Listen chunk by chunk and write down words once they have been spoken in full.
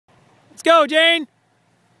Let's go, Jane!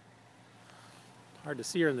 Hard to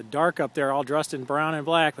see her in the dark up there, all dressed in brown and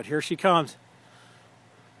black, but here she comes.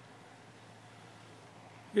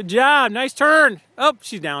 Good job, nice turn. Oh,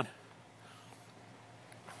 she's down.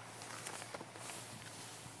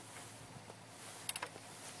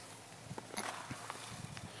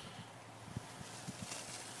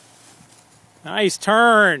 Nice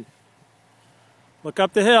turn. Look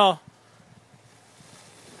up the hill.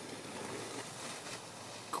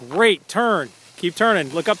 Great turn. Keep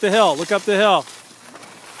turning. Look up the hill. Look up the hill.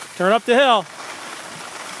 Turn up the hill.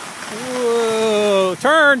 Whoa.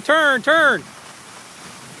 Turn, turn, turn.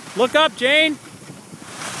 Look up, Jane.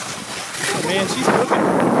 Oh, man, she's cooking.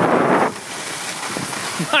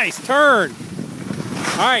 Nice turn.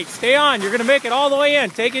 All right, stay on. You're going to make it all the way in.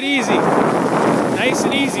 Take it easy. Nice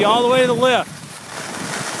and easy all the way to the lift.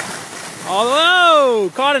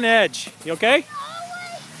 Oh, caught an edge. You okay?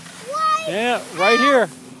 Yeah, right here.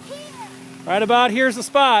 Right about here's the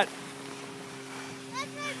spot.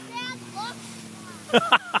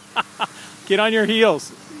 Get on your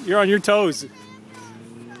heels. You're on your toes.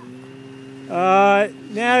 Nah,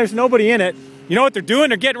 there's nobody in it. You know what they're doing?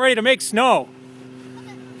 They're getting ready to make snow.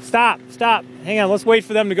 Stop, stop. Hang on, let's wait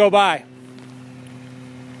for them to go by.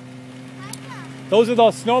 Those are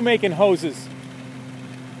those snow-making hoses.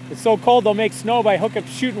 It's so cold they'll make snow by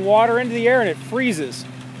shooting water into the air and it freezes.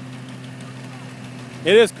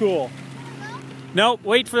 It is cool. Nope,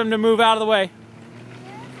 wait for them to move out of the way.